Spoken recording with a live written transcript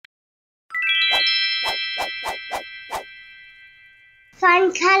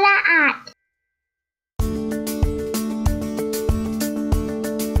Fun color art.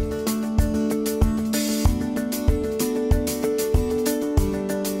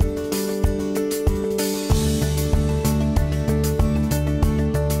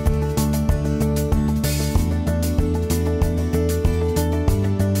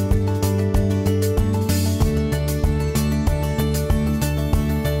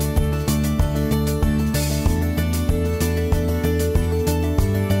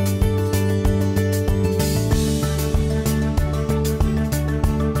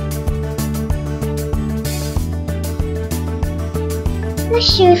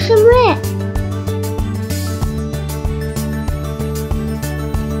 Let's use some red.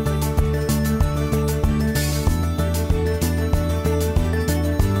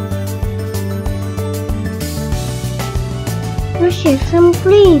 Let's use some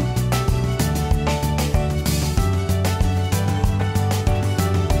green.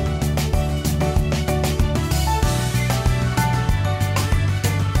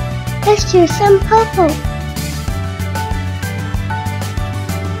 Let's use some purple.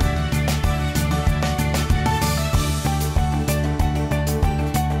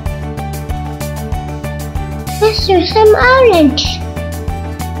 Let's use some orange.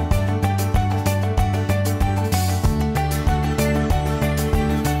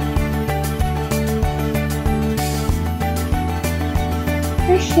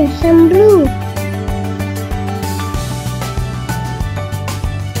 Let's use some blue.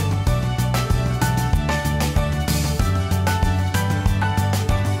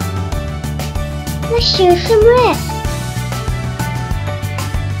 Let's use some red.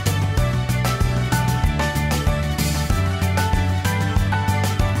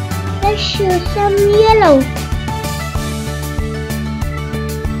 Let's use some yellow.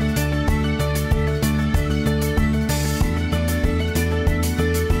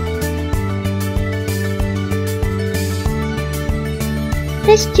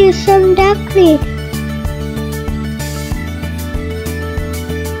 Let's use some dark green.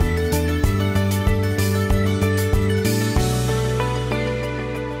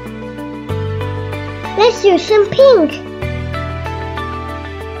 Let's use some pink.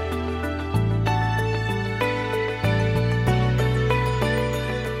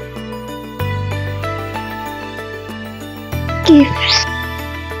 Gifts.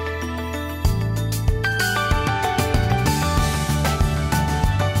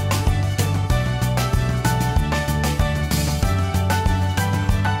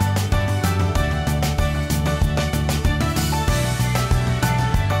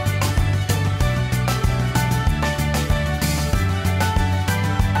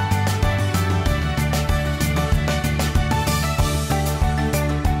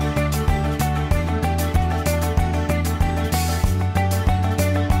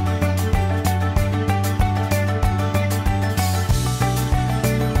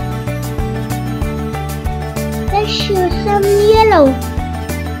 Let's use some yellow.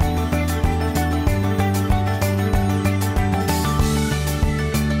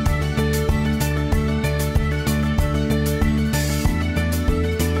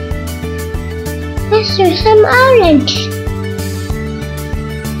 Let's use some orange.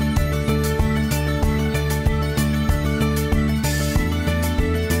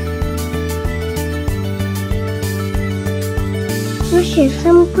 Let's use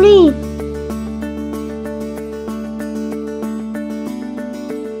some green.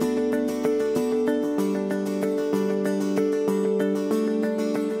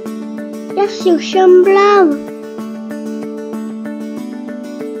 Let's use some brown.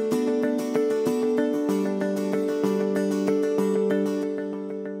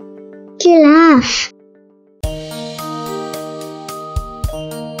 Giraffe.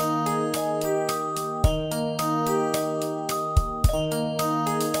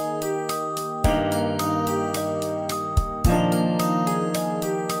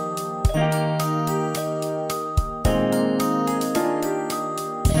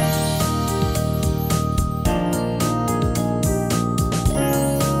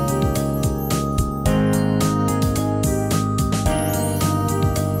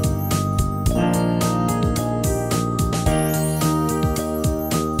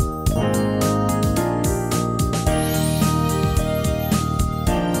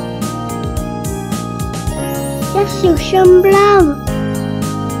 Let's use some brown.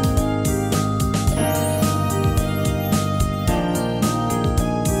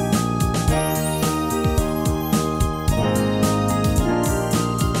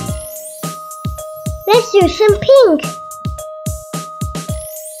 Let's use some pink.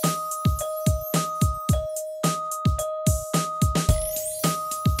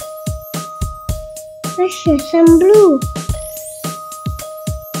 Let's use some blue.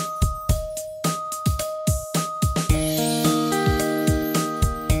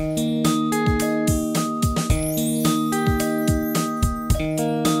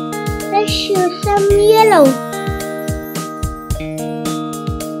 Let's use some yellow.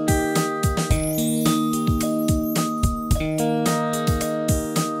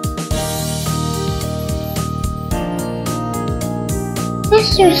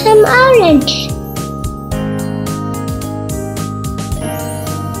 Let's use some orange.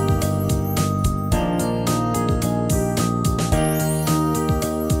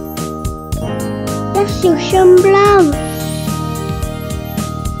 Let's use some brown.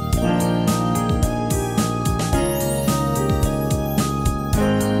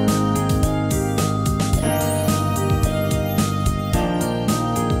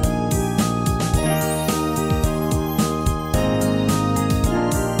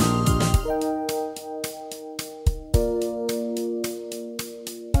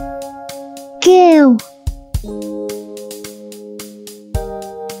 Gale.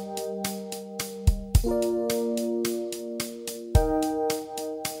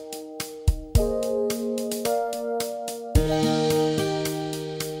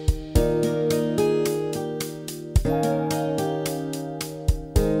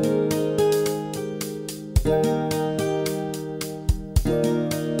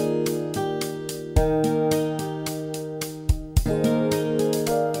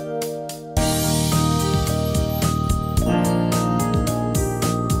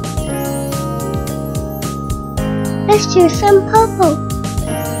 Let's use some purple.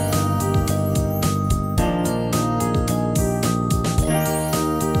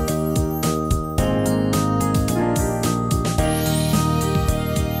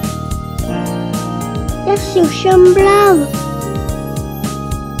 Let's use some brown.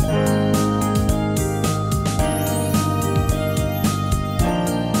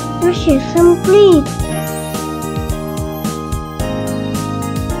 Let's use some green.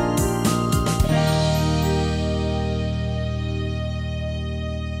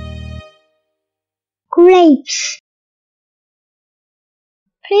 Grapes.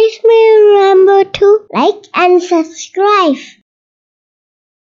 Please remember to like and subscribe.